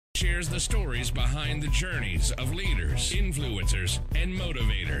shares the stories behind the journeys of leaders, influencers, and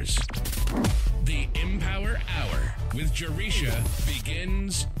motivators. The Empower Hour with Jaresha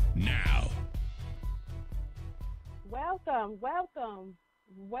begins now. Welcome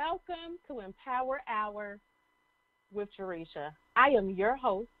to Empower Hour with Jaresha. I am your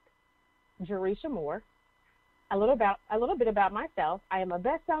host, Jaresha Moore. A little bit about myself. I am a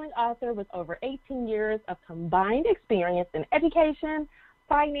best-selling author with over 18 years of combined experience in education,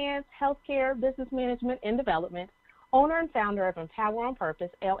 finance, healthcare, business management, and development, owner and founder of Empower on Purpose,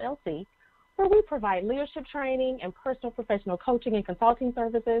 LLC, where we provide leadership training and personal professional coaching and consulting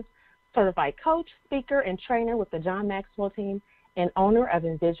services, certified coach, speaker, and trainer with the John Maxwell team, and owner of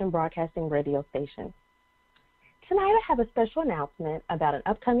Envisioned Broadcasting radio station. Tonight I have a special announcement about an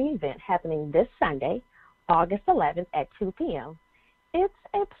upcoming event happening this Sunday, August 11th at 2 p.m. It's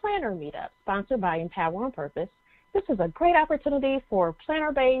a planner meetup sponsored by Empower on Purpose. This is a great opportunity for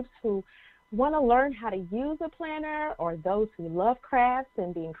planner babes who want to learn how to use a planner, or those who love crafts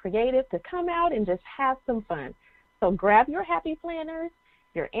and being creative, to come out and just have some fun. So grab your happy planners,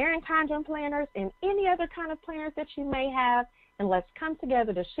 your Erin Condren planners, and any other kind of planners that you may have, and let's come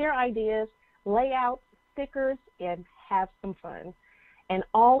together to share ideas, layouts, stickers, and have some fun. And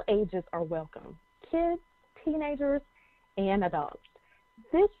all ages are welcome. Kids, teenagers, and adults.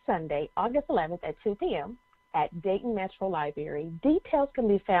 This Sunday, August 11th at 2 p.m. at Dayton Metro Library. Details can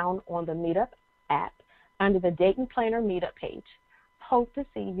be found on the Meetup app under the Dayton Planner Meetup page. Hope to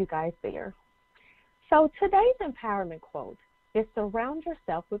see you guys there. So today's empowerment quote is: surround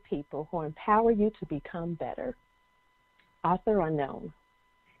yourself with people who empower you to become better. Author unknown.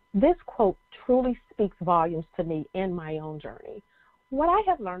 This quote truly speaks volumes to me in my own journey. What I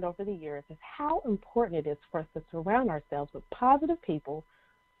have learned over the years is how important it is for us to surround ourselves with positive people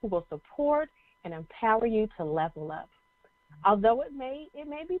who will support and empower you to level up. Although it may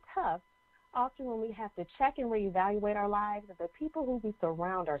be tough, often when we have to check and reevaluate our lives, the people who we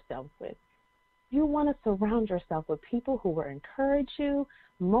surround ourselves with. You want to surround yourself with people who will encourage you,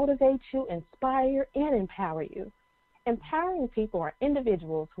 motivate you, inspire, and empower you. Empowering people are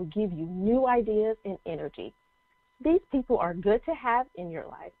individuals who give you new ideas and energy. These people are good to have in your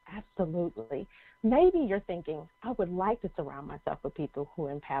life, absolutely. Maybe you're thinking, I would like to surround myself with people who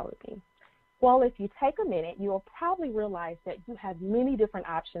empower me. Well, if you take a minute, you will probably realize that you have many different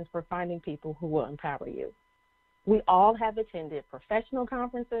options for finding people who will empower you. We all have attended professional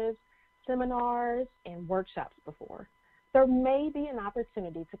conferences, seminars, and workshops before. There may be an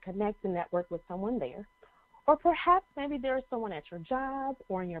opportunity to connect and network with someone there, or perhaps maybe there is someone at your job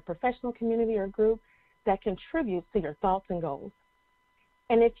or in your professional community or group that contributes to your thoughts and goals.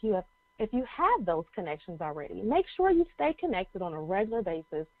 And if you have those connections already, make sure you stay connected on a regular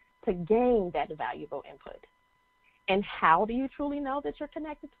basis to gain that valuable input. And how do you truly know that you're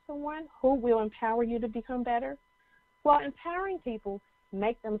connected to someone who will empower you to become better? Well, empowering people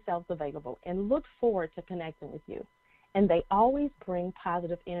make themselves available and look forward to connecting with you. And they always bring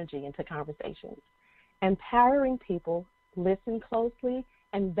positive energy into conversations. Empowering people listen closely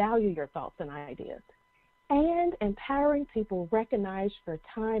and value your thoughts and ideas. And empowering people recognize your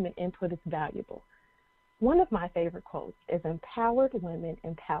time and input is valuable. One of my favorite quotes is: empowered women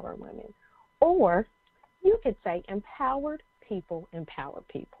empower women. Or you could say empowered people empower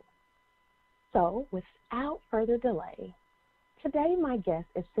people. So without further delay, today my guest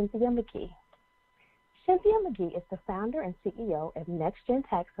is Cynthia McGhee. Cynthia McGhee is the founder and CEO of Next Gen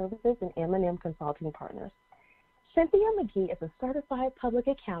Tax Services and M&M Consulting Partners. Cynthia McGhee is a certified public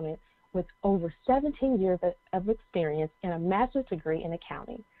accountant with over 17 years of experience and a master's degree in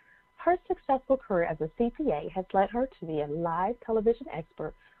accounting. Her successful career as a CPA has led her to be a live television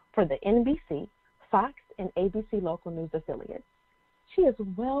expert for the NBC, Fox, and ABC local news affiliates. She is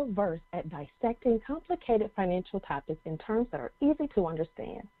well-versed at dissecting complicated financial topics in terms that are easy to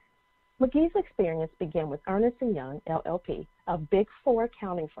understand. McGhee's experience began with Ernst & Young, LLP, a Big Four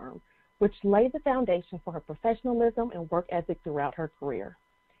accounting firm, which laid the foundation for her professionalism and work ethic throughout her career.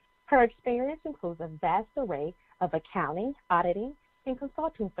 Her experience includes a vast array of accounting, auditing, and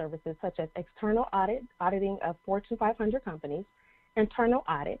consulting services such as external auditing of Fortune 500 companies, internal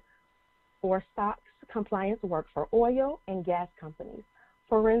audit, or SOX compliance work for oil and gas companies,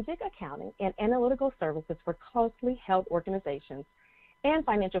 forensic accounting, and analytical services for closely held organizations, and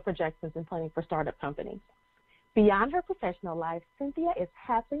financial projections and planning for startup companies. Beyond her professional life, Cynthia is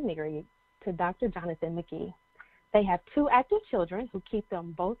happily married to Dr. Jonathan McGhee. They have 2 active children who keep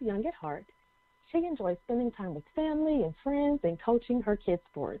them both young at heart. She enjoys spending time with family and friends and coaching her kids'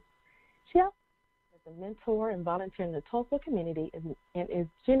 sports. She also is a mentor and volunteer in the Tulsa community and is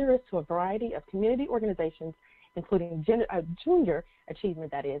generous to a variety of community organizations including junior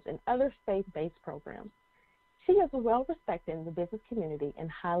achievement, that is, and other faith-based programs. She is well respected in the business community and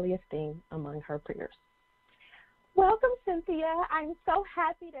highly esteemed among her peers. Welcome, Cynthia. I'm so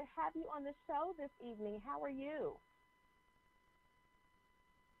happy to have you on the show this evening. How are you?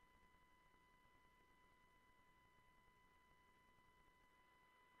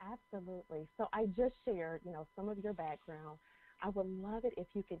 Absolutely. So I just shared, some of your background. I would love it if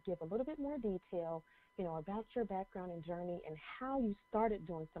you could give a little bit more detail, about your background and journey and how you started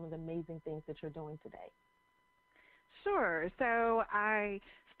doing some of the amazing things that you're doing today. Sure. So I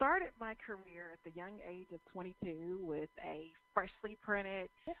started my career at the young age of 22 with a freshly printed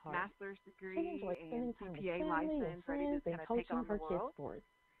master's degree and CPA license, ready to kind of take on the world.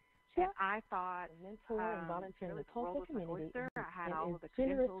 And I thought mentor and volunteer in the cultural community I had all of the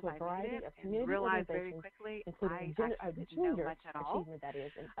generous credentials to a variety of and community realized very organizations, quickly including I didn't know much at all. achievement, that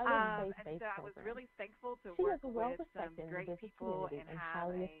is, and And other faith-based so I was programs. really thankful to She work is well with some respected in the great business people community and and have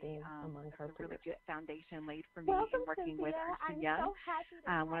highly esteemed among her a really peers. good foundation laid for me Welcome, in working Cynthia. with Ernst & I'm Young, so happy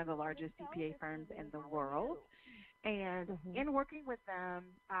to one of the have you on largest the show CPA this firms evening. in the How are world. you? And in working with them,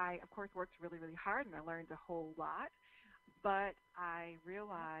 I, of course, worked really, really hard, and I learned a whole lot. But I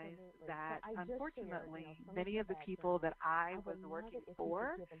realized that, unfortunately, many of the people that I was working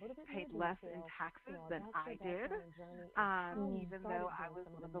for paid less in taxes than I did, even though I was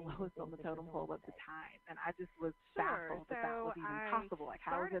one of the lowest on the totem pole at the time. And I just was baffled that that was even possible. Like,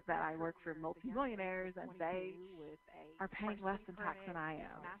 how is it that I work for multimillionaires and they are paying less in tax than I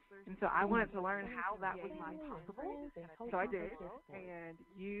am? And so I wanted to learn how that was even possible. So I did, and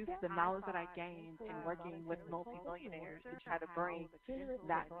used the knowledge that I gained in working with multimillionaires to try to bring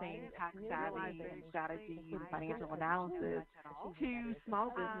that same tax savvy and strategy and financial analysis to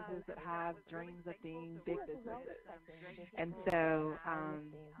small businesses that have dreams of being big businesses. And so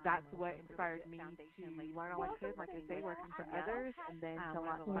that's what inspired me to learn all I could, like I say, working for others, and then to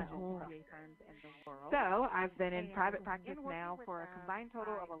launch my own CPA firms in the world. So I've been in private practice now for a combined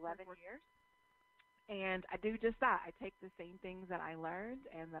total of 11 years. And I do just that. I take the same things that I learned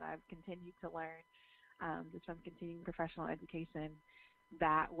and that I've continued to learn just from continuing professional education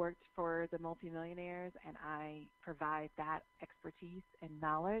that worked for the multimillionaires, and I provide that expertise and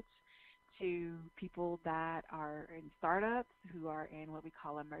knowledge to people that are in startups, who are in what we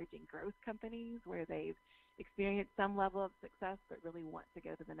call emerging growth companies, where they've experienced some level of success but really want to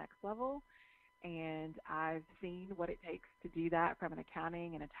go to the next level. And I've seen what it takes to do that from an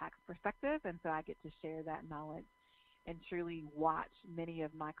accounting and a tax perspective, and so I get to share that knowledge and truly watch many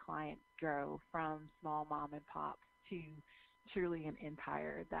of my clients grow from small mom and pops to truly an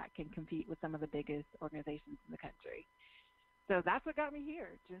empire that can compete with some of the biggest organizations in the country. So that's what got me here,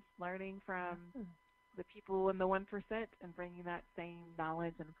 just learning from the people in the 1% and bringing that same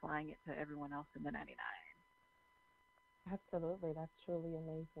knowledge and applying it to everyone else in the 99. Absolutely. That's truly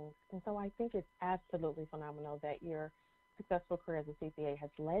amazing. And so I think it's absolutely phenomenal that your successful career as a CPA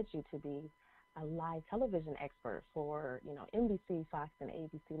has led you to be a live television expert for, NBC, Fox, and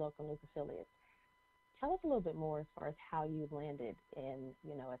ABC local news affiliates. Tell us a little bit more as far as how you landed in,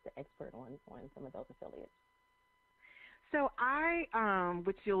 as the expert on some of those affiliates. So I,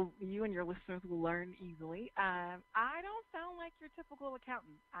 which you and your listeners will learn easily, I don't sound like your typical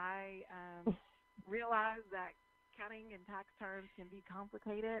accountant. I realize that accounting and tax terms can be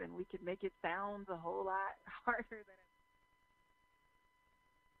complicated, and we can make it sound a whole lot harder than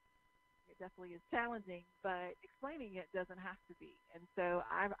it definitely is challenging, but explaining it doesn't have to be. And so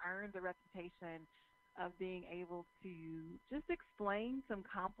I've earned the reputation of being able to just explain some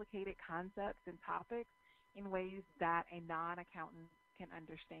complicated concepts and topics in ways that a non-accountant can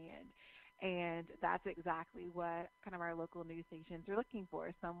understand. And that's exactly what kind of our local news stations are looking for,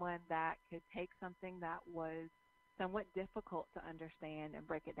 someone that could take something that was somewhat difficult to understand and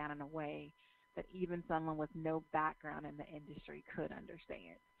break it down in a way that even someone with no background in the industry could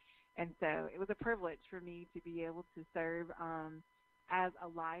understand. And so it was a privilege for me to be able to serve as a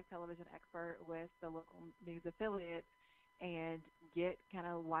live television expert with the local news affiliates and get kind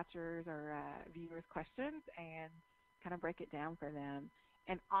of watchers or viewers' questions and kind of break it down for them.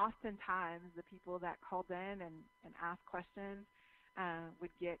 And oftentimes the people that called in and asked questions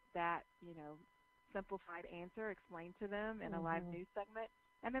would get that, simplified answer explained to them in a live news segment,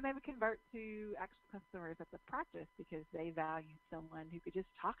 and then they would convert to actual customers at the practice because they valued someone who could just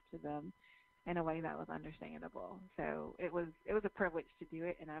talk to them in a way that was understandable. So it was a privilege to do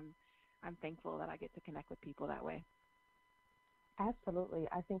it, and I'm thankful that I get to connect with people that way. Absolutely.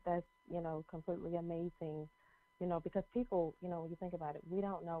 I think that's, completely amazing, because people, when you think about it, we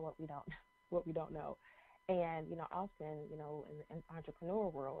don't know what we don't know. And, often, in the entrepreneur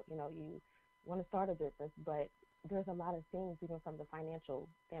world, you want to start a business, but there's a lot of things, even from the financial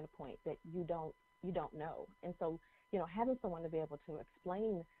standpoint, that you don't know. And so, having someone to be able to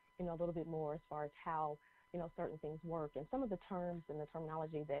explain, a little bit more as far as how, certain things work, and some of the terms and the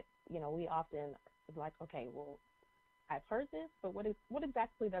terminology that, we often is like, okay, well, I've heard this, but what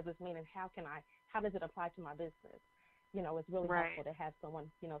exactly does this mean, and how does it apply to my business? It's really helpful to have someone,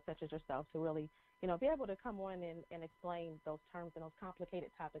 such as yourself, to really, be able to come on and explain those terms and those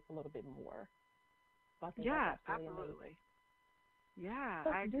complicated topics a little bit more. So I think that's absolutely. Amazing. Yeah, so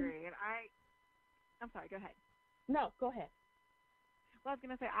I agree. And I'm sorry, go ahead. No, go ahead. Well, I was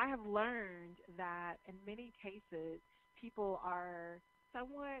going to say, I have learned that in many cases, people are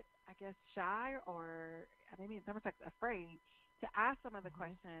somewhat, I guess, shy, or maybe in some respects afraid to ask some of the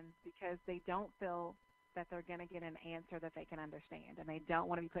questions because they don't feel that they're going to get an answer that they can understand, and they don't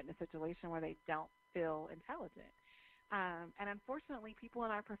want to be put in a situation where they don't feel intelligent. And unfortunately, people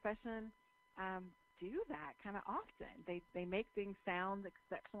in our profession do that kind of often. They make things sound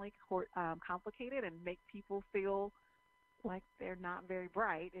exceptionally complicated and make people feel like they're not very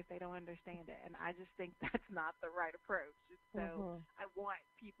bright if they don't understand it. And I just think that's not the right approach. So I want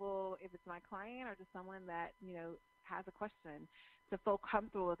people, if it's my client or just someone that, has a question, to feel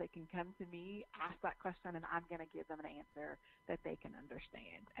comfortable that they can come to me, ask that question, and I'm going to give them an answer that they can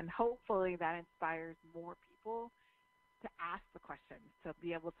understand. And hopefully that inspires more people to ask the questions, to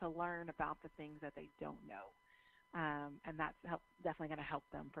be able to learn about the things that they don't know. And that's definitely going to help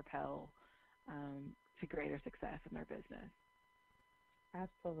them propel to greater success in their business.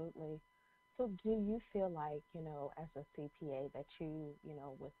 Absolutely. So do you feel like, as a CPA that you,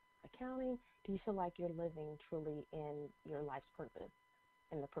 with accounting, do you feel like you're living truly in your life's purpose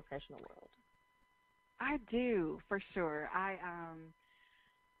in the professional world? I do, for sure. I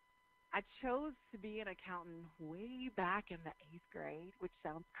chose to be an accountant way back in the 8th grade, which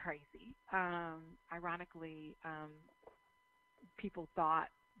sounds crazy. Ironically, people thought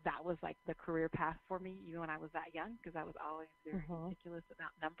that was like the career path for me even when I was that young, because I was always very meticulous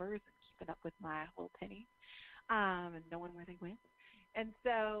about numbers and keeping up with my little pennies and knowing where they went. And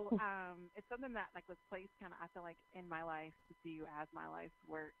so it's something that was placed kind of, I feel like, in my life to do as my life's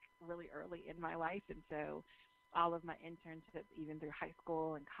work really early in my life. And so all of my internships, even through high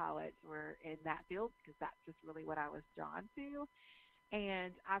school and college, were in that field because that's just really what I was drawn to.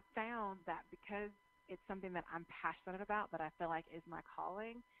 And I found that because it's something that I'm passionate about, that I feel like is my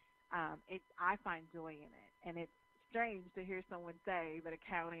calling, I find joy in it. And it's strange to hear someone say that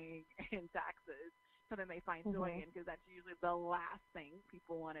accounting and taxes something they find joy in, because that's usually the last thing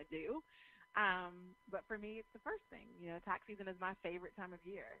people want to do. But for me, it's the first thing. Tax season is my favorite time of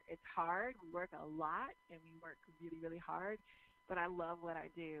year. It's hard. We work a lot, and we work really, really hard, but I love what I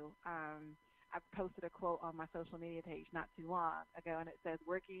do. I posted a quote on my social media page not too long ago, and it says,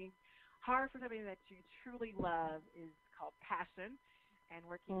 working hard for something that you truly love is called passion, and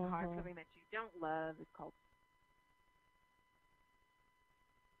working hard for something that you don't love is called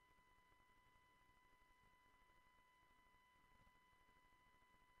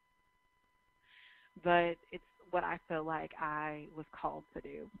but it's what I feel like I was called to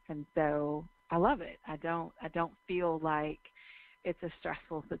do. And so I love it. I don't feel like it's a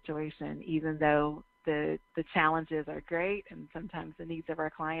stressful situation, even though the challenges are great and sometimes the needs of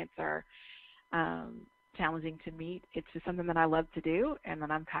our clients are challenging to meet. It's just something that I love to do and that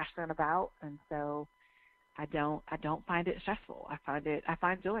I'm passionate about. And so I don't find it stressful. I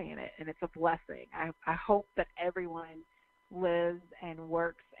find joy in it, and it's a blessing. I hope that everyone lives and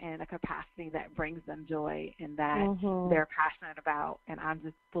works in a capacity that brings them joy and that they're passionate about, and I'm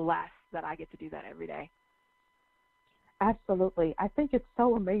just blessed that I get to do that every day. Absolutely. I think it's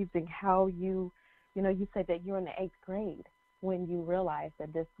so amazing how you said that you're in the 8th grade when you realized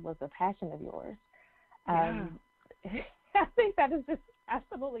that this was a passion of yours. Yeah. I think that is just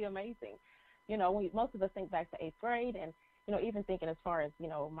absolutely amazing. Most of us think back to 8th grade, and, even thinking as far as,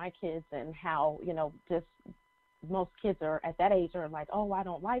 my kids and how, just most kids are at that age are like, oh, I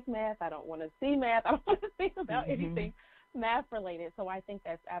don't like math. I don't want to see math. I don't want to think about anything math related. So I think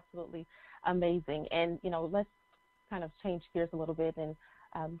that's absolutely amazing. And, let's kind of change gears a little bit and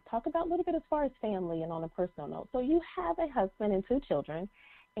talk about a little bit as far as family and on a personal note. So you have a husband and 2 children,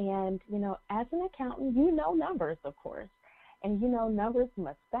 and, as an accountant, numbers, of course, and, numbers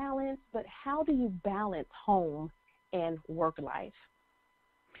must balance, but how do you balance home and work life?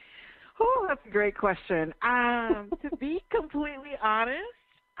 Oh, that's a great question. To be completely honest,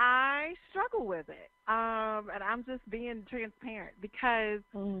 I struggle with it. And I'm just being transparent because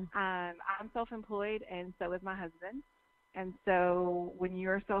I'm self-employed, and so is my husband. And so when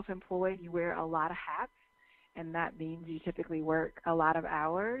you're self-employed, you wear a lot of hats, and that means you typically work a lot of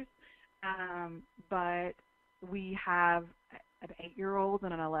hours. But we have an 8-year-old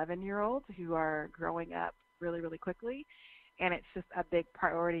and an 11-year-old who are growing up really, really quickly. And it's just a big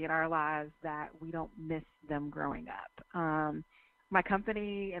priority in our lives that we don't miss them growing up. My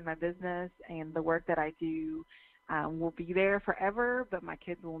company and my business and the work that I do will be there forever, but my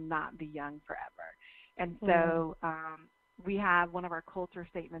kids will not be young forever. And so we have one of our culture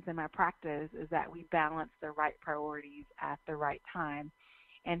statements in my practice is that we balance the right priorities at the right time.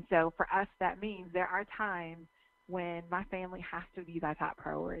 And so for us, that means there are times when my family has to be my top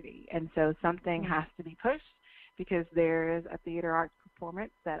priority. And so something has to be pushed because there is a theater arts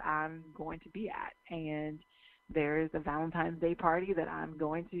performance that I'm going to be at, and there is a Valentine's Day party that I'm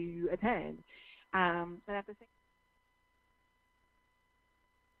going to attend. And at the same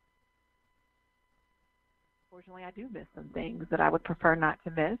Unfortunately, I do miss some things that I would prefer not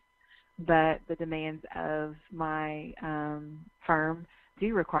to miss, but the demands of my firm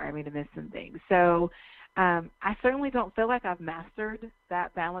do require me to miss some things. So I certainly don't feel like I've mastered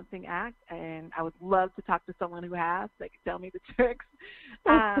that balancing act, and I would love to talk to someone who has that can tell me the tricks.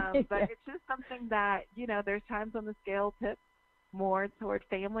 But it's just something that, there's times when the scale tips more toward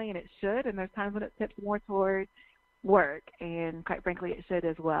family, and it should, and there's times when it tips more toward work, and quite frankly, it should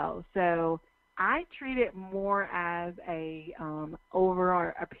as well. So I treat it more as over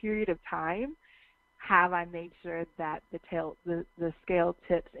a period of time, have I made sure that the scale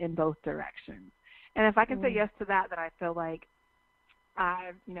tips in both directions. And if I can say yes to that, then I feel like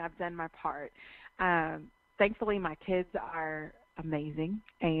I've done my part. Thankfully, my kids are amazing,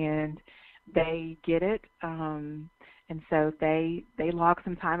 and they get it. And so they log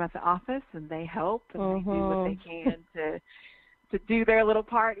some time at the office, and they help, and they do what they can to do their little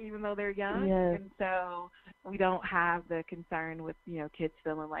part, even though they're young. Yes. And so we don't have the concern with, kids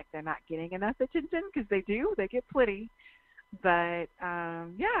feeling like they're not getting enough attention, because they do. They get plenty. But, I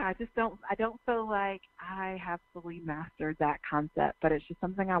don't feel like I have fully mastered that concept, but it's just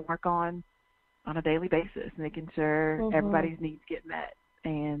something I work on a daily basis, making sure everybody's needs get met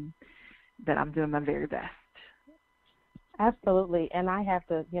and that I'm doing my very best. Absolutely. And I have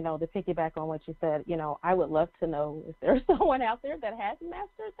to, to piggyback on what you said, I would love to know if there's someone out there that has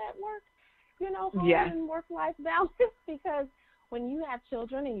mastered that work, home and work-life balance, because when you have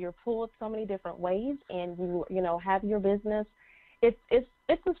children and you're pulled so many different ways and you have your business, it's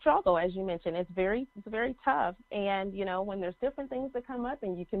a struggle, as you mentioned. It's very tough. And, when there's different things that come up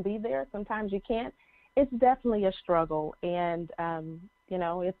and you can be there, sometimes you can't. It's definitely a struggle. And,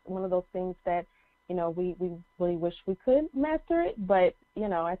 it's one of those things that, we really wish we could master it, but,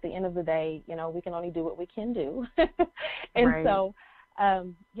 at the end of the day, we can only do what we can do. And so,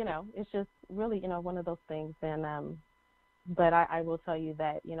 it's just really, one of those things. And, but I will tell you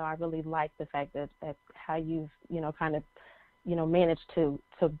that, I really like the fact that how you've, kind of, managed to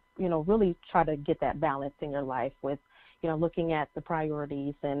really try to get that balance in your life with, looking at the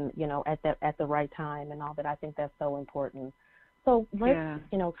priorities and, at the right time and all that. I think that's so important. So let's,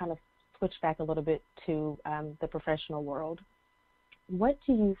 kind of switch back a little bit to the professional world. What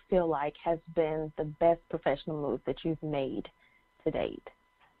do you feel like has been the best professional move that you've made to date?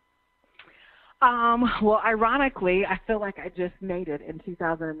 Well, ironically, I feel like I just made it in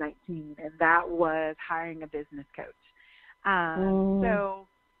 2019, and that was hiring a business coach. So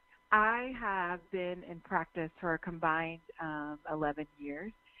I have been in practice for a combined 11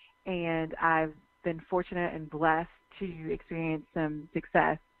 years, and I've been fortunate and blessed to experience some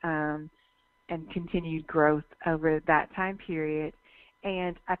success and continued growth over that time period.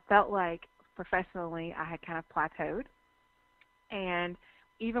 And I felt like professionally I had kind of plateaued. And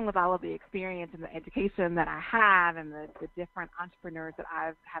even with all of the experience and the education that I have and the different entrepreneurs that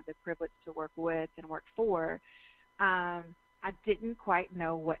I've had the privilege to work with and work for, I didn't quite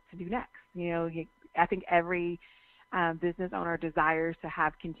know what to do next. I think every business owner desires to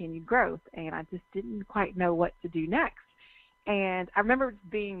have continued growth, and I just didn't quite know what to do next. And I remember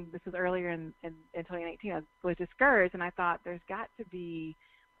this was earlier in 2019, I was discouraged, and I thought there's got to be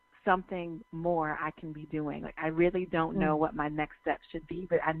something more I can be doing. Like, I really don't know what my next step should be,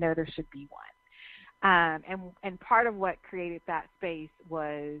 but I know there should be one. And part of what created that space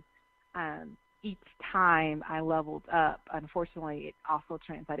was each time I leveled up, unfortunately, it also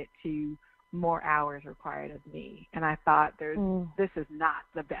translated to more hours required of me. And I thought this is not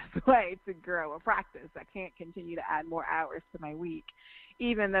the best way to grow a practice. I can't continue to add more hours to my week,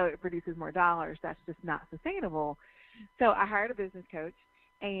 even though it produces more dollars. That's just not sustainable. So I hired a business coach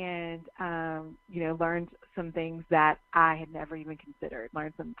and, learned some things that I had never even considered,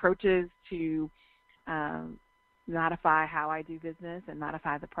 learned some approaches to modify how I do business and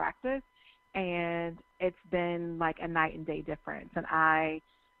modify the practice. And it's been like a night and day difference. And I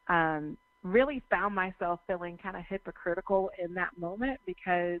really found myself feeling kind of hypocritical in that moment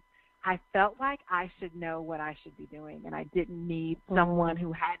because I felt like I should know what I should be doing, and I didn't need someone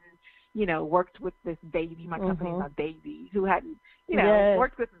who hadn't, worked with this baby. My company's my baby, who hadn't,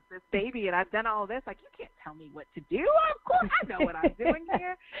 worked with this baby, and I've done all this. Like, you can't tell me what to do. Of course I know what I'm doing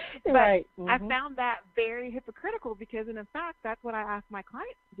here. But right. I found that very hypocritical because, in fact, that's what I ask my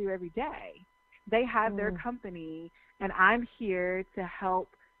clients to do every day. They have their company, and I'm here to help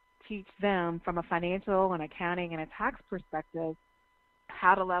teach them from a financial and accounting and a tax perspective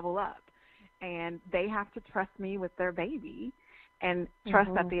how to level up. And they have to trust me with their baby and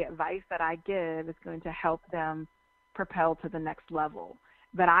trust that the advice that I give is going to help them propel to the next level.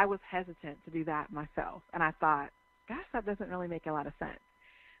 But I was hesitant to do that myself. And I thought, gosh, that doesn't really make a lot of sense.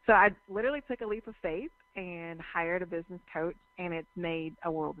 So I literally took a leap of faith and hired a business coach, and it's made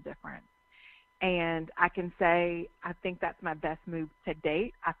a world of difference. And I can say I think that's my best move to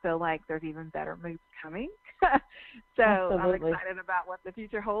date. I feel like there's even better moves coming. So Absolutely. I'm excited about what the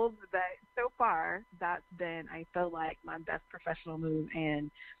future holds. But so far, that's been, I feel like, my best professional move,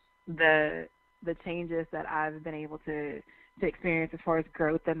 and the changes that I've been able to experience as far as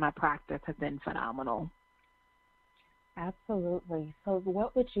growth in my practice have been phenomenal. Absolutely. So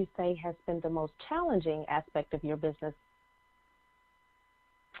what would you say has been the most challenging aspect of your business?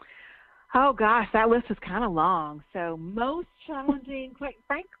 Oh, gosh, that list is kind of long. So most challenging, quite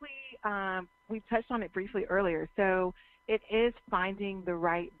frankly, we touched on it briefly earlier. So it is finding the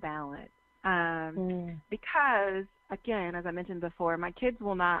right balance. Because, again, as I mentioned before, my kids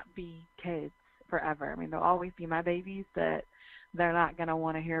will not be kids forever. I mean, they'll always be my babies, but they're not going to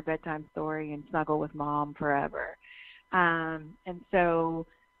want to hear a bedtime story and snuggle with mom forever. And so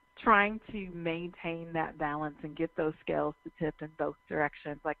trying to maintain that balance and get those scales to tip in both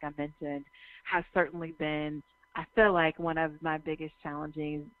directions, like I mentioned, has certainly been, I feel like, one of my biggest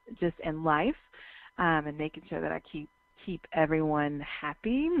challenges just in life, and making sure that I keep everyone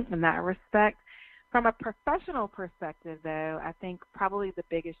happy in that respect. From a professional perspective, though, I think probably the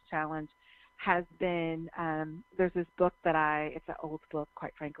biggest challenge has been, there's this book that it's an old book,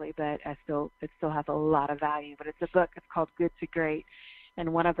 quite frankly, but it still has a lot of value, but it's a book, it's called Good to Great.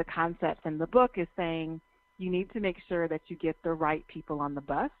 And one of the concepts in the book is saying you need to make sure that you get the right people on the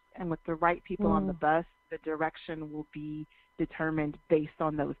bus. And with the right people on the bus, the direction will be determined based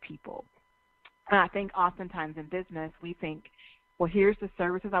on those people. And I think oftentimes in business, we think, well, here's the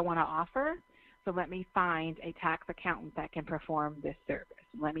services I want to offer, so let me find a tax accountant that can perform this service.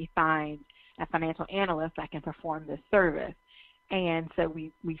 Let me find a financial analyst that can perform this service. And so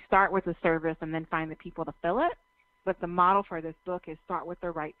we start with the service and then find the people to fill it. But the model for this book is start with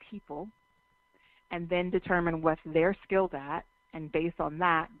the right people and then determine what they're skilled at, and based on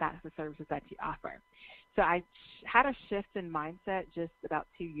that, that's the services that you offer. So I had a shift in mindset just about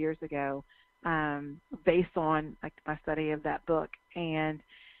 2 years ago based on my study of that book. And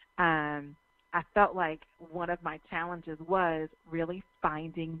I felt like one of my challenges was really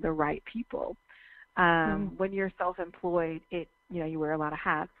finding the right people. When you're self-employed, you wear a lot of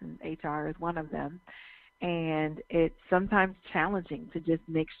hats, and HR is one of them. And it's sometimes challenging to just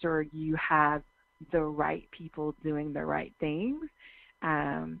make sure you have the right people doing the right things.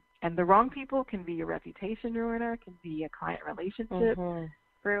 And the wrong people can be a reputation ruiner, can be a client relationship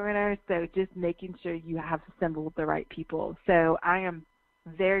ruiner. So just making sure you have assembled the right people. So I am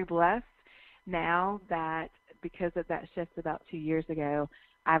very blessed now that because of that shift about 2 years ago,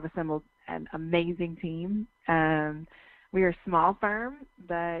 I've assembled an amazing team. We are a small firm,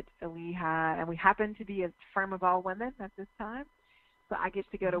 but we happen to be a firm of all women at this time. So I get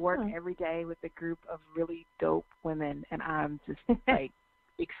to go to work every day with a group of really dope women, and I'm just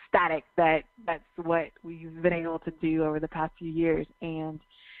ecstatic that that's what we've been able to do over the past few years. And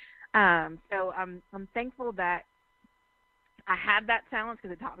so I'm thankful that I had that challenge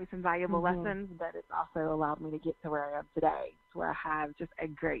because it taught me some valuable lessons, but it's also allowed me to get to where I am today, where I have just a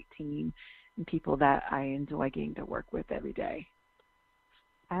great team and people that I enjoy getting to work with every day.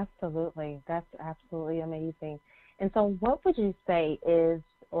 Absolutely. That's absolutely amazing. And so what would you say is,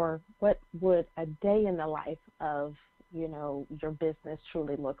 or what would a day in the life of, your business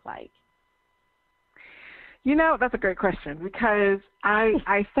truly look like? That's a great question, because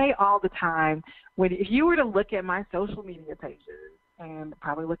I say all the time, if you were to look at my social media pages, and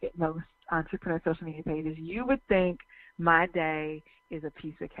probably look at most entrepreneur social media pages, you would think my day is a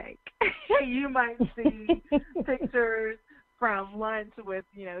piece of cake. You might see pictures from lunch with,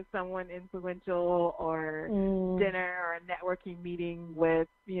 someone influential, or dinner or a networking meeting with,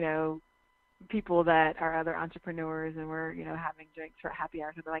 people that are other entrepreneurs, and we're, having drinks for happy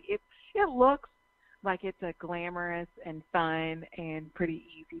hour. So it looks like it's a glamorous and fun and pretty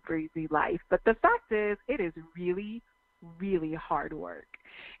easy breezy life. But the fact is, it is really, really hard work,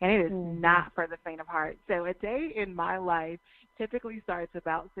 and it is not for the faint of heart. So a day in my life typically starts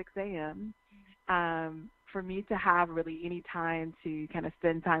about 6 a.m. For me to have really any time to kind of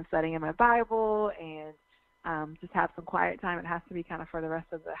spend time studying my Bible and just have some quiet time, it has to be kind of for the rest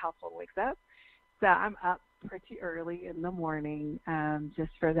of the household wakes up. So I'm up pretty early in the morning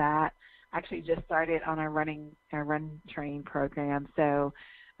just for that. I actually just started on a run train program, so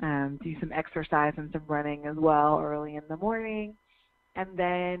do some exercise and some running as well early in the morning. And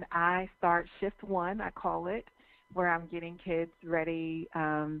then I start shift 1, I call it, where I'm getting kids ready.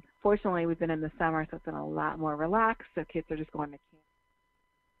 Fortunately, we've been in the summer, so it's been a lot more relaxed, so kids are just going to camp.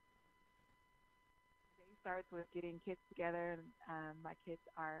 The day starts with getting kids together. My kids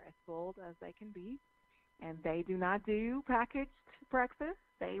are as spoiled as they can be, and they do not do packaged breakfast.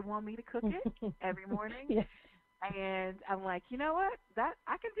 They want me to cook it every morning. Yeah. And I'm like, you know what? That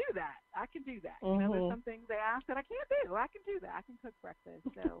I can do that. I can do that. You know, there's some things they ask that I can't do. I can do that. I can cook breakfast.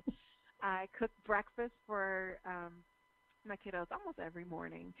 So I cook breakfast for my kiddos almost every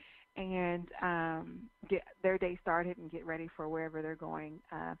morning and get their day started and get ready for wherever they're going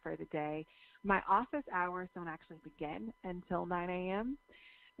for the day. My office hours don't actually begin until 9 a.m.,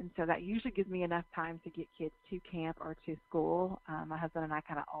 and so that usually gives me enough time to get kids to camp or to school. My husband and I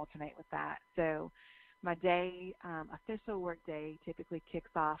kind of alternate with that. So my day, official work day, typically kicks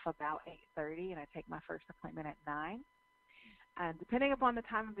off about 8:30, and I take my first appointment at 9. And depending upon the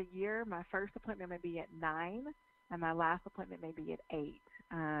time of the year, my first appointment may be at 9, and my last appointment may be at 8,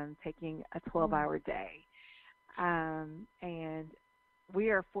 taking a 12-hour day. And we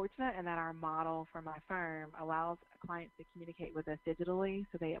are fortunate in that our model for my firm allows clients to communicate with us digitally,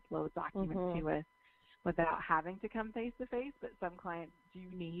 so they upload documents to us without having to come face-to-face, but some clients do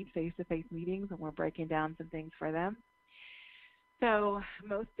need face-to-face meetings, and we're breaking down some things for them. So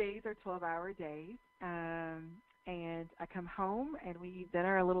most days are 12-hour days, and I come home, and we eat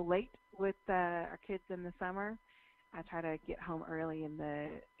dinner a little late with our kids in the summer. I try to get home early in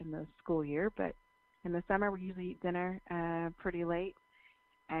the school year, but in the summer we usually eat dinner pretty late,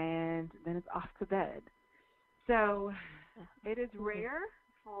 and then it's off to bed. So it is rare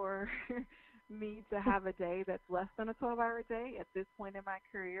for me to have a day that's less than a 12-hour day at this point in my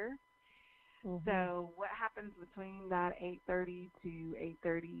career. So what happens between that 8:30 to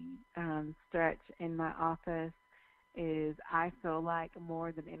 8:30 stretch in my office is I feel like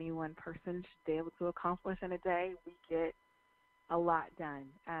more than any one person should be able to accomplish in a day. We get a lot done.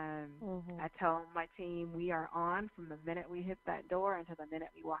 I tell my team we are on from the minute we hit that door until the minute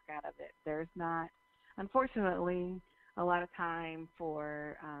we walk out of it. There's not, unfortunately, a lot of time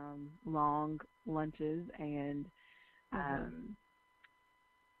for long lunches and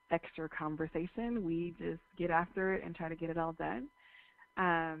extra conversation. We just get after it and try to get it all done.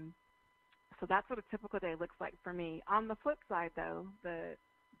 So that's what a typical day looks like for me. On the flip side, though,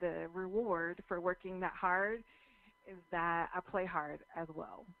 the reward for working that hard is that I play hard as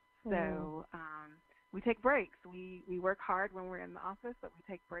well. So we take breaks. We work hard when we're in the office, but we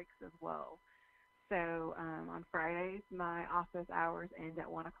take breaks as well. So on Fridays, my office hours end at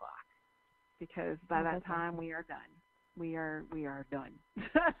 1 o'clock because by that time we are done. We are done.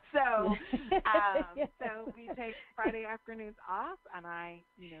 So so we take Friday afternoons off, and I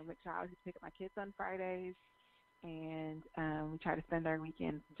make sure I always pick up my kids on Fridays, and we try to spend our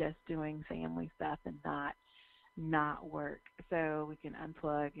weekends just doing family stuff and not work, so we can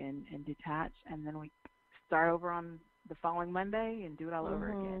unplug and detach, and then we start over on the following Monday and do it all over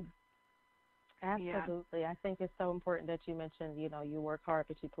again. Absolutely. Yeah. I think it's so important that you mentioned, you work hard,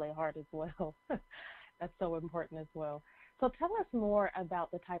 but you play hard as well. That's so important as well. So tell us more about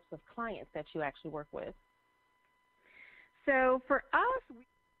the types of clients that you actually work with. So for us,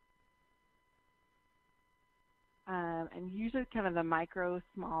 and usually kind of the micro,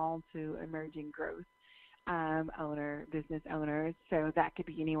 small to emerging growth business owners. So that could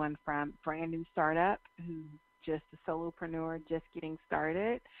be anyone from brand new startup who's just a solopreneur just getting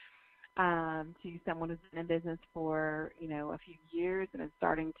started, to someone who's been in business for, a few years and is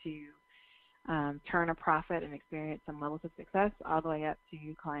starting to turn a profit and experience some levels of success, all the way up to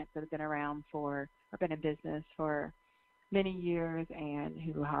clients that have been around or been in business for many years and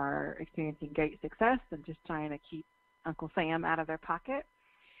who are experiencing great success and just trying to keep Uncle Sam out of their pocket.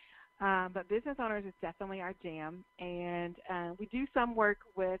 But business owners is definitely our jam, and we do some work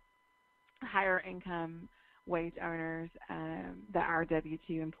with higher income wage earners that are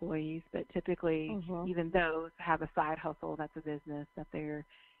W-2 employees, but typically even those have a side hustle that's a business that they're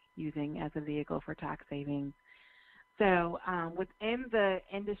using as a vehicle for tax savings. So within the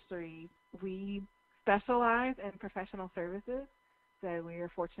industry, we specialize in professional services. So we are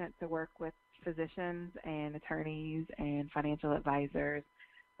fortunate to work with physicians and attorneys and financial advisors,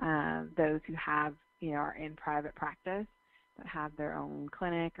 those who have, are in private practice, that have their own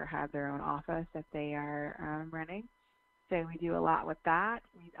clinic or have their own office that they are running. So we do a lot with that.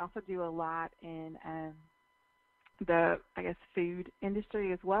 We also do a lot in the food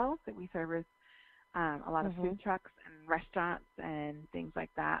industry as well. So we service a lot of food trucks and restaurants and things like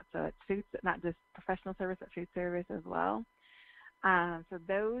that. So it's food, not just professional service, but food service as well. So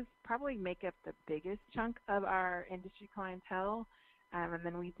those probably make up the biggest chunk of our industry clientele. And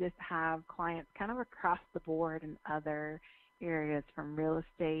then we just have clients kind of across the board in other areas, from real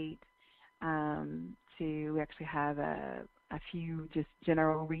estate to, we actually have a few just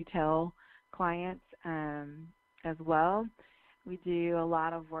general retail clients as well. We do a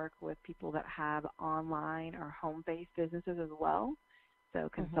lot of work with people that have online or home-based businesses as well, so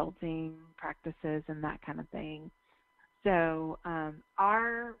consulting practices and that kind of thing. So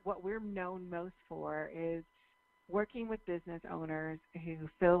what we're known most for is working with business owners who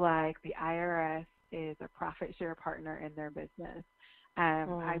feel like the IRS is a profit share partner in their business.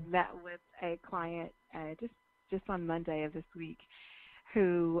 I met with a client just on Monday of this week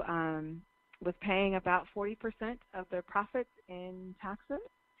who was paying about 40% of their profits in taxes,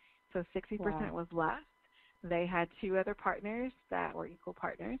 so 60% was left. They had two other partners that were equal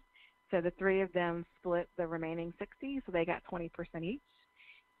partners, so the three of them split the remaining 60, so they got 20% each.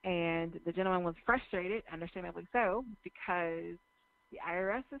 And the gentleman was frustrated, understandably so, because the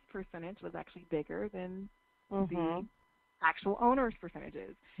IRS's percentage was actually bigger than the actual owner's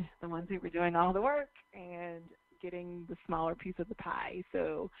percentages, the ones who were doing all the work and getting the smaller piece of the pie.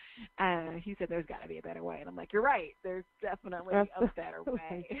 So he said, there's got to be a better way. And I'm like, you're right. There's definitely a better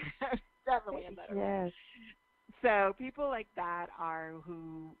way. There's definitely a better way. So people like that are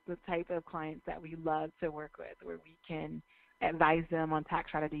the type of clients that we love to work with, where we can advise them on tax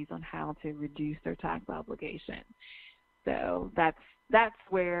strategies on how to reduce their tax obligation. So that's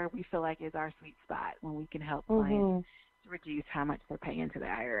where we feel like is our sweet spot, when we can help clients to reduce how much they're paying to the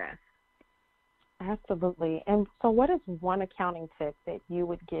IRS. Absolutely. And so what is one accounting tip that you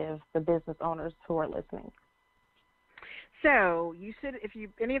would give the business owners who are listening? So you should, if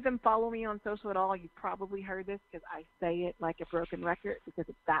any of them follow me on social at all, you've probably heard this, because I say it like a broken record, because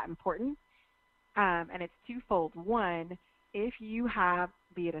it's that important. And it's twofold. One, if you have,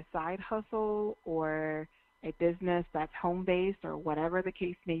 be it a side hustle or a business that's home-based or whatever the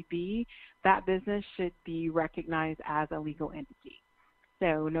case may be, that business should be recognized as a legal entity.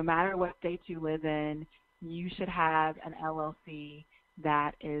 So no matter what state you live in, you should have an LLC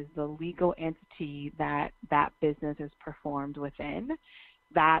that is the legal entity that business is performed within.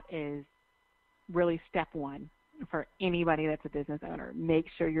 That is really step one for anybody that's a business owner. Make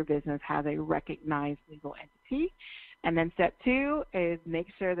sure your business has a recognized legal entity. And then step two is make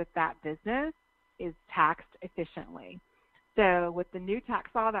sure that business is taxed efficiently. So with the new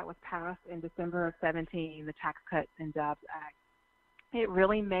tax law that was passed in December of 2017, the Tax Cuts and Jobs Act, it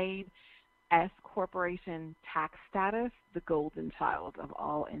really made S corporation tax status the golden child of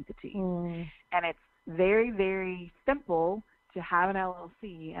all entities. And it's very, very simple to have an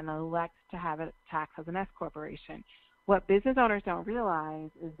LLC and elect to have it taxed as an S corporation. What business owners don't realize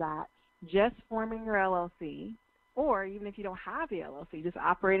is that just forming your LLC, or even if you don't have the LLC, just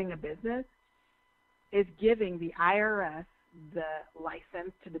operating a business, is giving the IRS the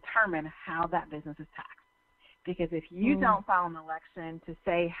license to determine how that business is taxed. Because if you don't file an election to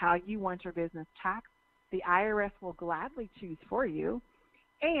say how you want your business taxed, the IRS will gladly choose for you.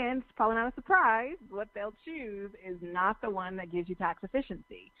 And it's probably not a surprise, what they'll choose is not the one that gives you tax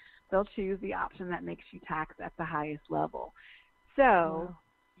efficiency. They'll choose the option that makes you taxed at the highest level. So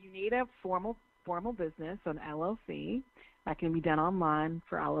you need a formal business, an LLC, that can be done online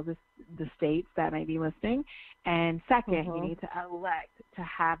for all of the states that may be listening. And second, you need to elect to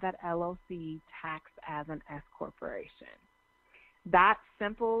have that LLC taxed as an S corporation. That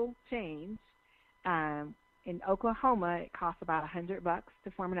simple change, in Oklahoma, it costs about $100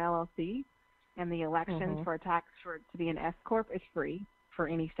 to form an LLC, and the elections for it to be an S corp is free for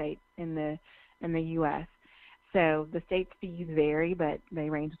any state in the U.S. So the state's fees vary, but they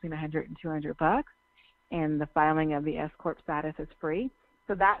range between $100 and $200. And the filing of the S corp status is free.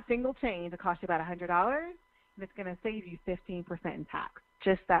 So that single change will cost you about $100, and it's going to save you 15% in tax,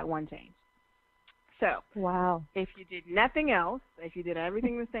 just that one change. So if you did nothing else, if you did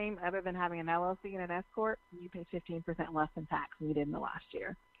everything the same other than having an LLC and an S corp, you pay 15% less in tax than you did in the last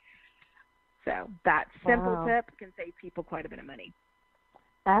year. So that simple tip can save people quite a bit of money.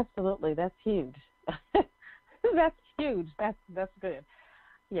 Absolutely. That's huge. That's huge. That's good.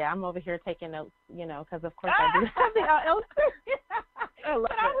 Yeah, I'm over here taking notes, because of course I do have the LLC.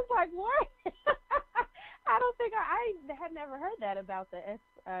 But I was like, what? I don't think I had never heard that about the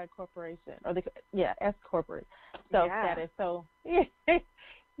S corporation or S corporate status. So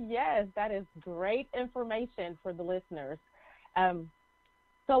yes, that is great information for the listeners.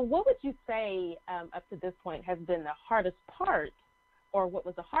 So what would you say up to this point has been the hardest part, or what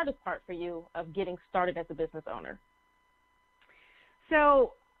was the hardest part for you of getting started as a business owner?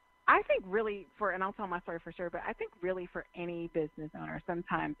 So I think really and I'll tell my story for sure, but I think really for any business owner,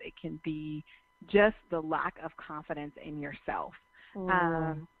 sometimes it can be just the lack of confidence in yourself,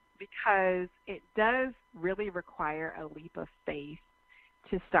 because it does really require a leap of faith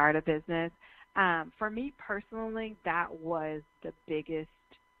to start a business. For me personally, that was the biggest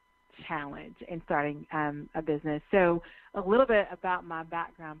challenge in starting a business. So a little bit about my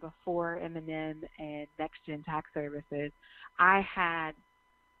background before M&M and Next Gen Tax Services. I had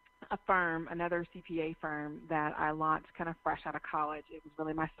a firm, another CPA firm that I launched kind of fresh out of college. It was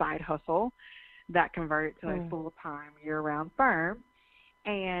really my side hustle that converted to a full-time, year-round firm.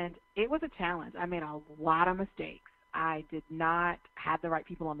 And it was a challenge. I made a lot of mistakes. I did not have the right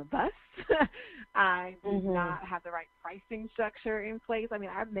people on the bus. I did not have the right pricing structure in place. I mean,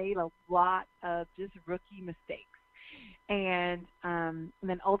 I made a lot of just rookie mistakes. And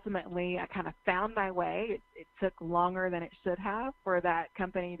then ultimately I kind of found my way. It took longer than it should have for that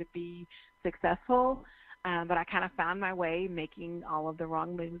company to be successful. But I kind of found my way, making all of the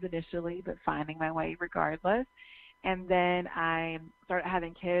wrong moves initially, but finding my way regardless. And then I started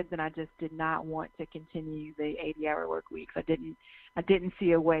having kids, and I just did not want to continue the 80-hour work weeks. I didn't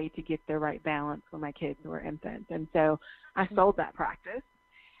see a way to get the right balance when my kids were infants. And so I sold that practice.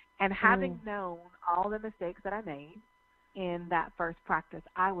 And having known all the mistakes that I made in that first practice,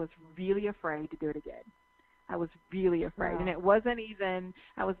 I was really afraid to do it again. I was really afraid. And it wasn't even,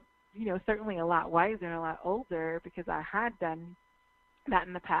 I was, certainly a lot wiser and a lot older because I had done that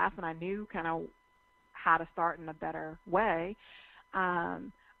in the past, and I knew kind of how to start in a better way.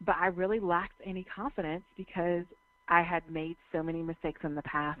 But I really lacked any confidence because I had made so many mistakes in the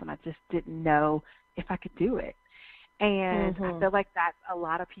past, and I just didn't know if I could do it. And I feel like that's a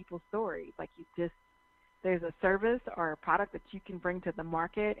lot of people's stories. Like there's a service or a product that you can bring to the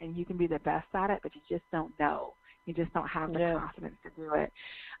market, and you can be the best at it, but you just don't know. You just don't have the confidence to do it.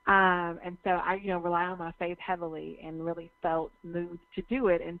 And so I, rely on my faith heavily and really felt moved to do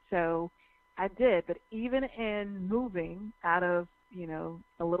it. And so I did. But even in moving out of,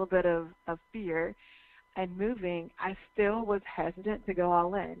 a little bit of fear and moving, I still was hesitant to go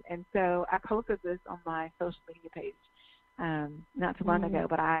all in. And so I posted this on my social media page not too long ago,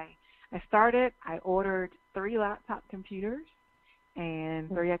 but I started, I ordered 3 laptop computers and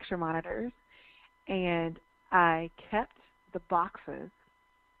 3 extra monitors, and I kept the boxes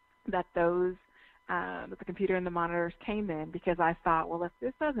that those that the computer and the monitors came in, because I thought, well, if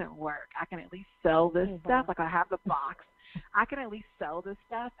this doesn't work, I can at least sell this stuff. Like, I have the box. I can at least sell this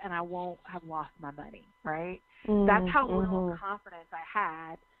stuff, and I won't have lost my money, right? That's how little confidence I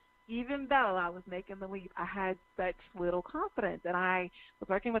had. Even though I was making the leap, I had such little confidence. And I was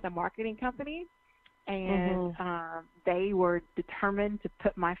working with a marketing company, and they were determined to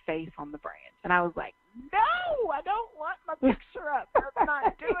put my face on the brand. And I was like, no, I don't want my picture up. Let's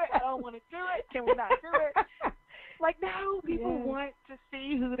not do it. I don't want to do it. Can we not do it? Like, no, people want to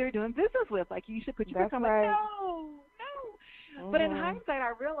see who they're doing business with. Like, you should put your picture on. Like, no. But in hindsight,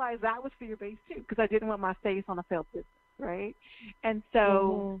 I realized that was fear-based too, because I didn't want my face on a failed business, right? And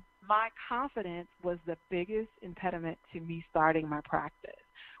so my confidence was the biggest impediment to me starting my practice.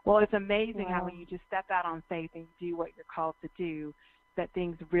 Well, it's amazing how when you just step out on faith and do what you're called to do, that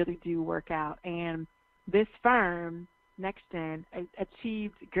things really do work out. And this firm, NextGen,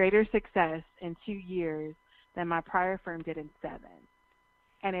 achieved greater success in 2 years than my prior firm did in 7.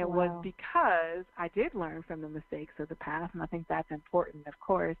 And it was because I did learn from the mistakes of the past, and I think that's important, of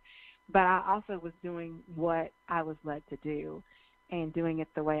course, but I also was doing what I was led to do and doing it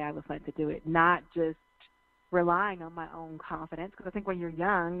the way I was led to do it, not just relying on my own confidence, because I think when you're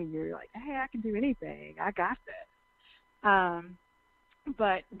young, you're like, hey, I can do anything. I got this.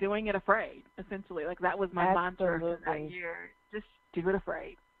 But doing it afraid, essentially. Like, that was my mantra for that year. Just do it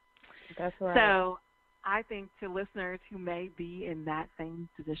afraid. That's right. So I think to listeners who may be in that same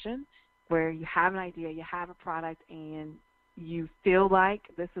position where you have an idea, you have a product, and you feel like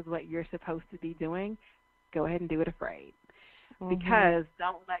this is what you're supposed to be doing, go ahead and do it afraid. Because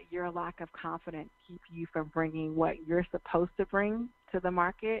don't let your lack of confidence keep you from bringing what you're supposed to bring to the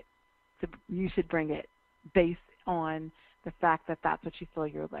market. You should bring it based on the fact that that's what you feel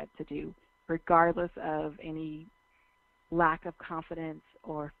you're led to do, regardless of any lack of confidence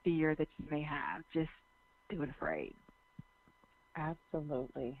or fear that you may have. Just do it afraid.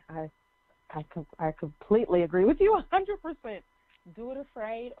 Absolutely. I completely agree with you 100%. Do it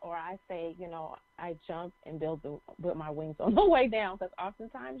afraid, or I say, I jump and build my wings on the way down, because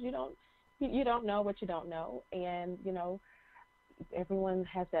oftentimes you don't know what you don't know, and everyone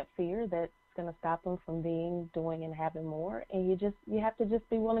has that fear that's going to stop them from doing and having more, and you have to just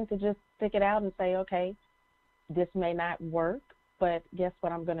be willing to just stick it out and say, okay, this may not work, but guess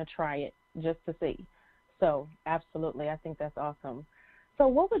what? I'm going to try it just to see. So absolutely, I think that's awesome. So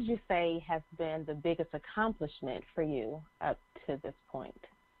what would you say has been the biggest accomplishment for you up to this point?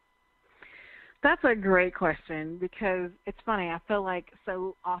 That's a great question, because it's funny. I feel like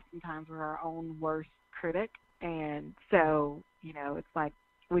so oftentimes we're our own worst critic. And so, it's like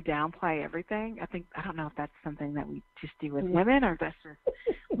we downplay everything. I don't know if that's something that we just do with women, or if that's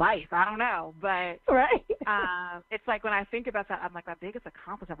just life. I don't know. But right. It's like when I think about that, I'm like, my biggest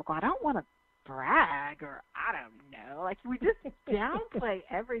accomplishment, I don't want to brag, or I don't know. Like, we just downplay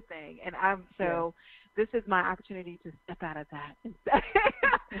everything. And this is my opportunity to step out of that.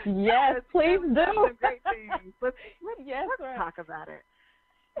 Yes, please do. Some great things. Let's right. talk about it.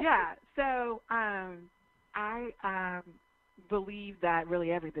 Yeah. So I believe that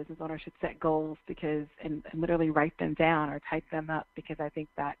really every business owner should set goals, and literally write them down or type them up, because I think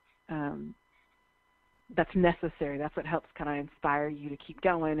that that's necessary. That's what helps kind of inspire you to keep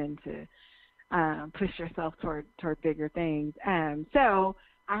going and to push yourself toward bigger things. So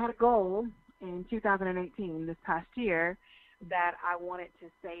I had a goal in 2018, this past year, that I wanted to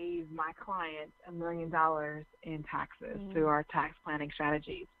save my clients $1 million in taxes through our tax planning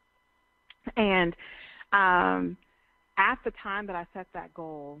strategies. And at the time that I set that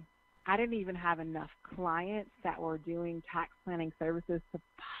goal, I didn't even have enough clients that were doing tax planning services to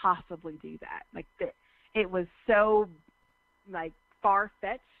possibly do that. Like, it was so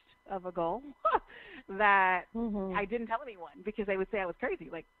far-fetched of a goal that I didn't tell anyone, because they would say I was crazy.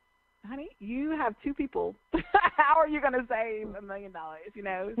 Like, honey, you have 2 people. How are you going to save $1 million?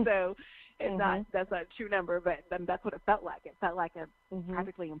 So it's that's not a true number, but that's what it felt like. It felt like a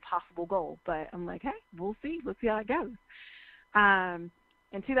practically impossible goal. But I'm like, hey, we'll see. Let's see how it goes.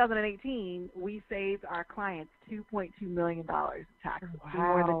 In 2018, we saved our clients $2.2 million in taxes. Wow. We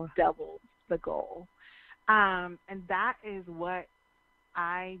more than doubled the goal. And that is what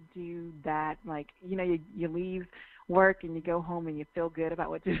I do. That, you leave work and you go home and you feel good about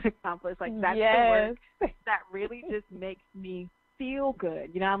what you've accomplished. Like, that's the work that really just makes me feel good.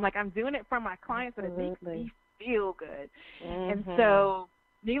 I'm like, I'm doing it for my clients, but it makes me feel good. And so,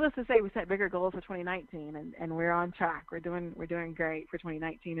 needless to say, we set bigger goals for 2019, and we're on track. We're doing great for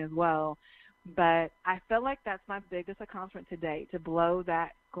 2019 as well. But I feel like that's my biggest accomplishment today, to blow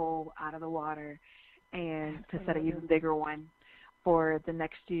that goal out of the water and to set an even bigger one for the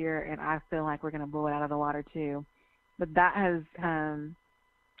next year. And I feel like we're going to blow it out of the water too. But that has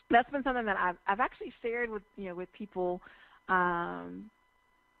that's been something that I've actually shared with people,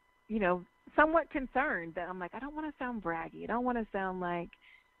 somewhat concerned, that I'm like, I don't want to sound braggy. I don't want to sound like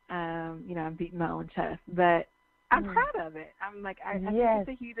I'm beating my own chest, but I'm proud of it. I'm like, I think it's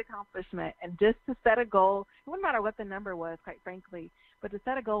a huge accomplishment. And just to set a goal, it wouldn't matter what the number was, quite frankly, but to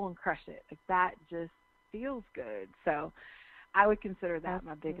set a goal and crush it, like, that just feels good. So I would consider that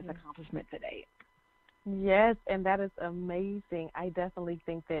my biggest accomplishment to date. Yes, and that is amazing. I definitely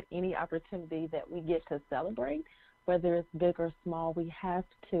think that any opportunity that we get to celebrate, whether it's big or small, we have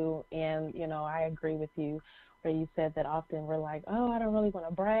to. And, I agree with you where you said that often we're like, oh, I don't really want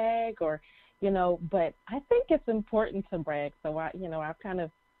to brag, or, but I think it's important to brag. So, I've kind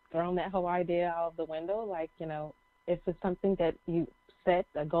of thrown that whole idea out of the window. Like, if it's something that you set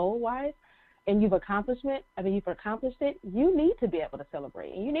a goal-wise, and you've accomplished it, you need to be able to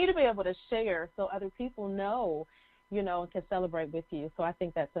celebrate. And you need to be able to share so other people know, and can celebrate with you. So I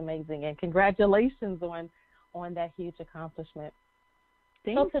think that's amazing. And congratulations on that huge accomplishment.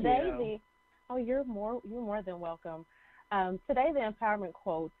 Thank you. Today, you're more than welcome. Today the empowerment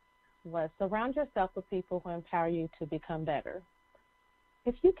quote was, surround yourself with people who empower you to become better.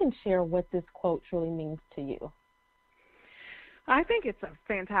 If you can share what this quote truly means to you. I think it's a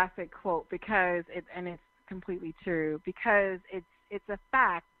fantastic quote, because it's completely true, because it's a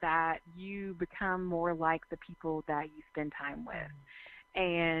fact that you become more like the people that you spend time with.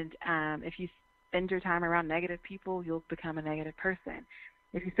 And if you spend your time around negative people, you'll become a negative person.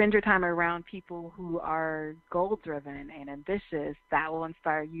 If you spend your time around people who are goal-driven and ambitious, that will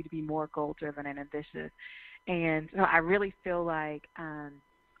inspire you to be more goal-driven and ambitious. And I really feel like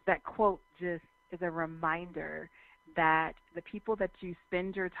that quote just is a reminder that the people that you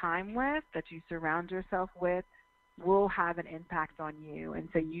spend your time with, that you surround yourself with, will have an impact on you. And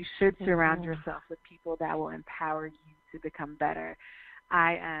so you should surround yourself with people that will empower you to become better.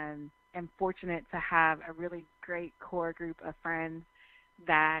 I am fortunate to have a really great core group of friends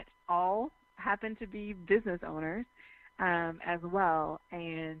that all happen to be business owners as well.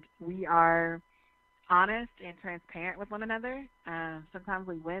 And we are honest and transparent with one another. Sometimes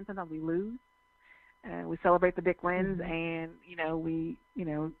we win, sometimes we lose. We celebrate the big wins, and we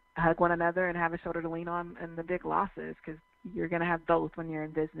hug one another and have a shoulder to lean on in the big losses, because you're going to have both when you're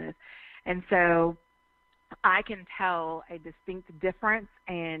in business. And so I can tell a distinct difference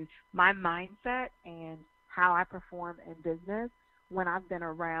in my mindset and how I perform in business when I've been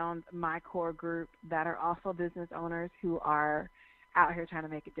around my core group that are also business owners who are out here trying to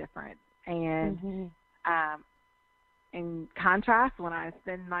make a difference. And in contrast, when I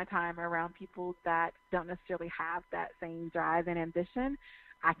spend my time around people that don't necessarily have that same drive and ambition,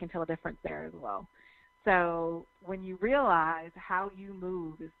 I can tell a difference there as well. So when you realize how you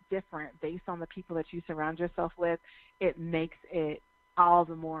move is different based on the people that you surround yourself with, it makes it all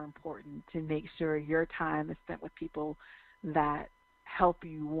the more important to make sure your time is spent with people that help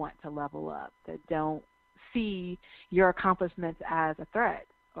you want to level up, that don't see your accomplishments as a threat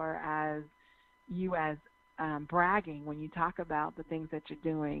or as you as bragging when you talk about the things that you're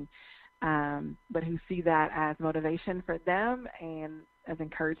doing, but who see that as motivation for them and as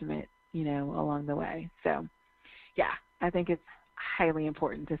encouragement, along the way. So, yeah, I think it's highly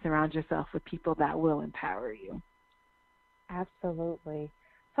important to surround yourself with people that will empower you. Absolutely.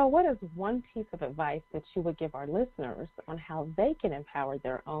 So what is one piece of advice that you would give our listeners on how they can empower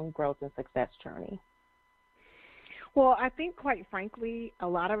their own growth and success journey? Well, I think, quite frankly, a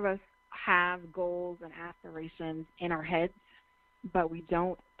lot of us have goals and aspirations in our heads, but we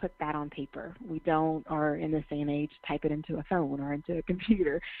don't put that on paper. We don't, or in this day and age, type it into a phone or into a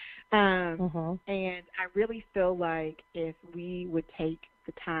computer. And I really feel like if we would take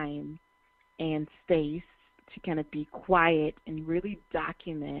the time and space to kind of be quiet and really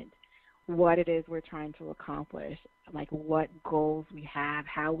document what it is we're trying to accomplish, like what goals we have,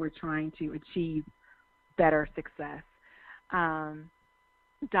 how we're trying to achieve better success.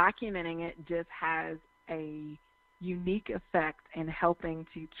 Documenting it just has a unique effect in helping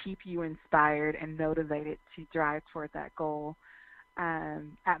to keep you inspired and motivated to drive toward that goal.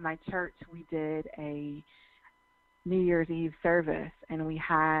 At my church, we did a New Year's Eve service, and we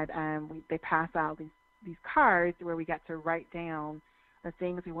had they passed out these cards where we got to write down the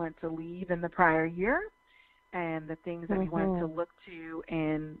things we wanted to leave in the prior year and the things that we wanted to look to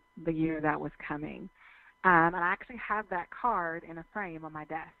in the year that was coming. And I actually have that card in a frame on my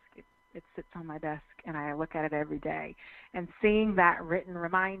desk. It sits on my desk, and I look at it every day. And seeing that written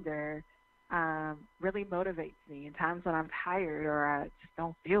reminder really motivates me. In times when I'm tired or I just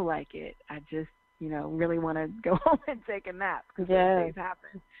don't feel like it, I just, really want to go home and take a nap because those days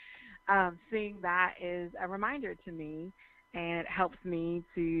happen. Seeing that is a reminder to me, and it helps me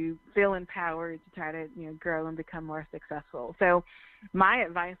to feel empowered to try to, grow and become more successful. So my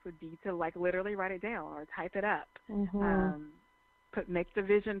advice would be to literally write it down or type it up. Make the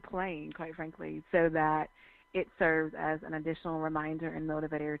vision plain, quite frankly, so that it serves as an additional reminder and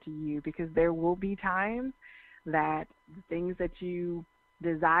motivator to you, because there will be times that the things that you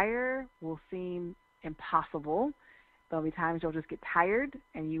desire will seem impossible. There'll be times you'll just get tired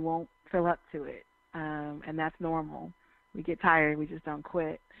and you won't feel up to it, and that's normal. We get tired, we just don't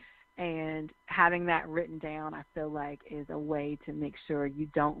quit. And having that written down, I feel like, is a way to make sure you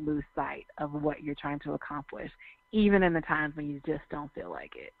don't lose sight of what you're trying to accomplish, even in the times when you just don't feel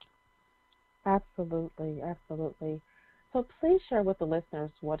like it. Absolutely, absolutely. So please share with the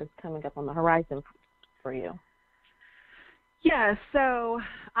listeners what is coming up on the horizon for you. Yeah, so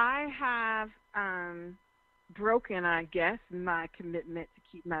I have broken, I guess, my commitment to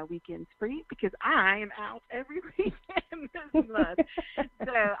keep my weekends free, because I am out every weekend this month.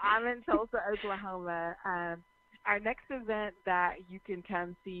 So I'm in Tulsa, Oklahoma. Our next event that you can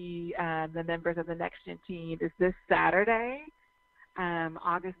come see the members of the Next Gen team is this Saturday,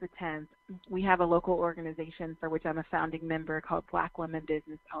 August the 10th. We have a local organization for which I'm a founding member called Black Women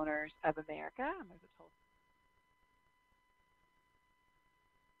Business Owners of America.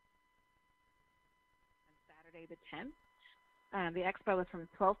 Saturday the 10th. The expo is from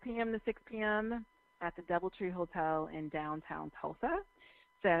 12 p.m. to 6 p.m. at the DoubleTree Hotel in downtown Tulsa.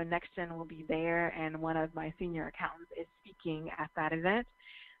 So Next Gen will be there, and one of my senior accountants is speaking at that event.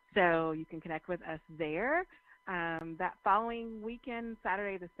 So you can connect with us there. That following weekend,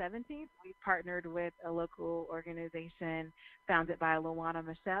 Saturday the 17th, we partnered with a local organization founded by Luana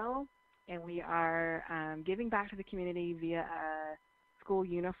Michelle, and we are giving back to the community via a school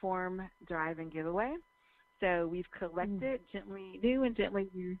uniform drive and giveaway. So we've collected new and gently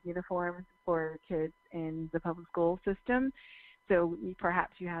used uniforms for kids in the public school system. So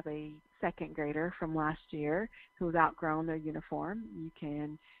perhaps you have a second grader from last year who's outgrown their uniform. You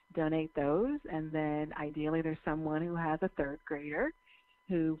can donate those. And then ideally there's someone who has a third grader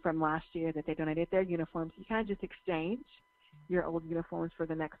who from last year that they donated their uniforms. You kind of just exchange your old uniforms for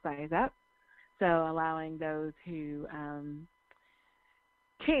the next size up. So allowing those who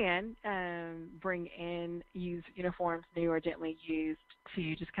can bring in used uniforms, new or gently used,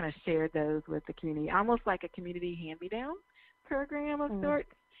 to just kind of share those with the community, almost like a community hand-me-down program of sorts.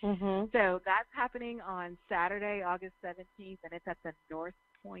 Mm-hmm. So that's happening on Saturday, August 17th, and it's at the North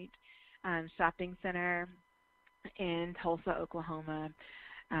Point Shopping Center in Tulsa, Oklahoma,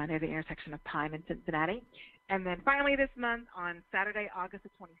 near the intersection of Pine and Cincinnati. And then finally this month, on Saturday, August the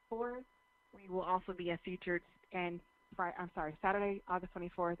 24th, we will also be a featured Saturday, August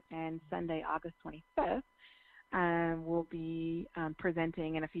 24th, and Sunday, August 25th, we'll be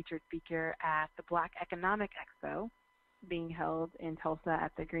presenting and a featured speaker at the Black Economic Expo being held in Tulsa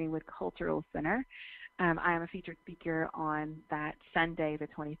at the Greenwood Cultural Center. I am a featured speaker on that Sunday, the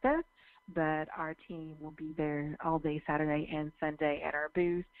 25th, but our team will be there all day Saturday and Sunday at our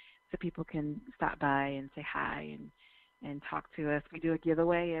booth so people can stop by and say hi and talk to us. We do a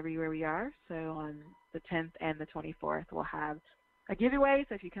giveaway everywhere we are. So on the 10th and the 24th, we'll have a giveaway.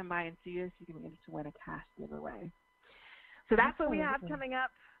 So if you come by and see us, you can enter to win a cash giveaway. So that's what we have coming up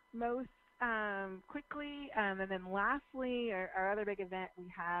most quickly. And then lastly, our other big event we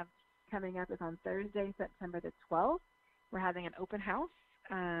have coming up is on Thursday, September the 12th. We're having an open house.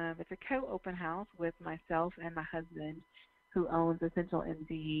 It's a co-open house with myself and my husband, who owns Essential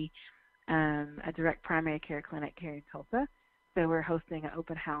MD, a direct primary care clinic here in Tulsa. So we're hosting an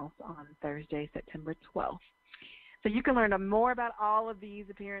open house on Thursday, September 12th. So you can learn more about all of these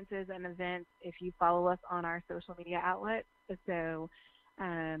appearances and events if you follow us on our social media outlets. So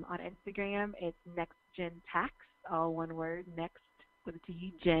on Instagram, it's NextGenTax, all one word, Next with a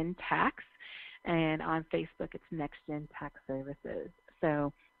T, Gen Tax. And on Facebook, it's NextGen Tax Services.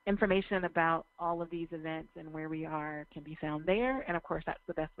 So information about all of these events and where we are can be found there. And, of course, that's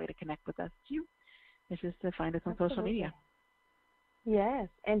the best way to connect with us, too, is just to find us on social media. Yes.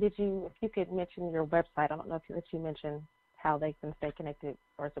 And if you could mention your website, I don't know if you mentioned how they can stay connected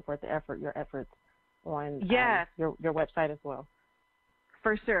or support your efforts on your website as well.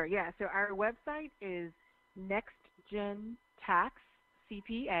 For sure, yeah. So our website is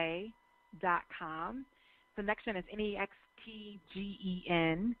nextgentaxcpa.com. So NextGen is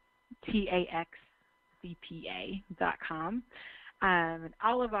NextGentaxcpa.com. And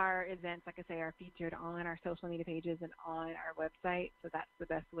all of our events, like I say, are featured on our social media pages and on our website. So that's the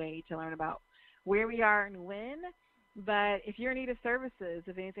best way to learn about where we are and when. But if you're in need of services,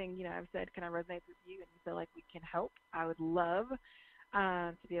 if anything, I've said kind of resonates with you and you feel like we can help, I would love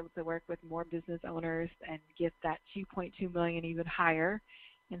to be able to work with more business owners and get that $2.2 million even higher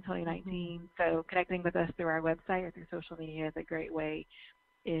in 2019. So connecting with us through our website or through social media is a great way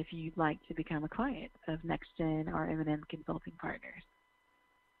if you'd like to become a client of NextGen or M&M Consulting Partners.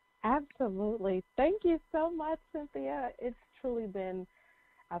 Absolutely. Thank you so much, Cynthia. It's truly been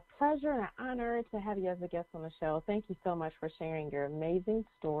a pleasure and an honor to have you as a guest on the show. Thank you so much for sharing your amazing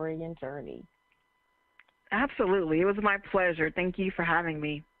story and journey. Absolutely. It was my pleasure. Thank you for having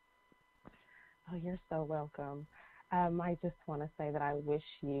me. Oh, you're so welcome. I just want to say that I wish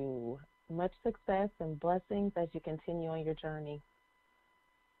you much success and blessings as you continue on your journey.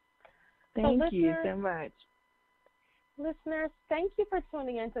 Thank you so much. Listeners, thank you for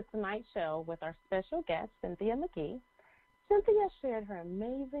tuning in to tonight's show with our special guest, Cynthia McGhee. Cynthia shared her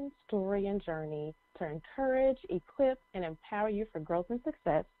amazing story and journey to encourage, equip, and empower you for growth and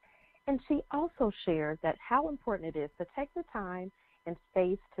success. And she also shared that how important it is to take the time and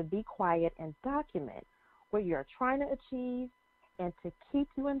space to be quiet and document what you are trying to achieve and to keep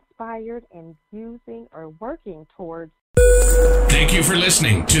you inspired and using or working towards. Thank you for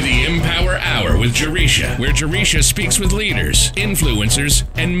listening to the Empower Hour with Jaresha, where Jaresha speaks with leaders, influencers,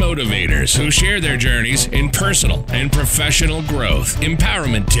 and motivators who share their journeys in personal and professional growth,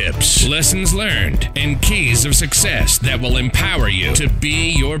 empowerment tips, lessons learned, and keys of success that will empower you to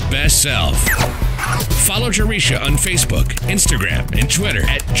be your best self. Follow Jaresha on Facebook, Instagram, and Twitter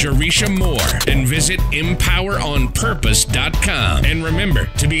at Jaresha Moore, and visit empoweronpurpose.com. And remember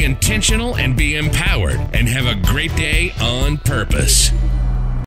to be intentional and be empowered, and have a great day on purpose.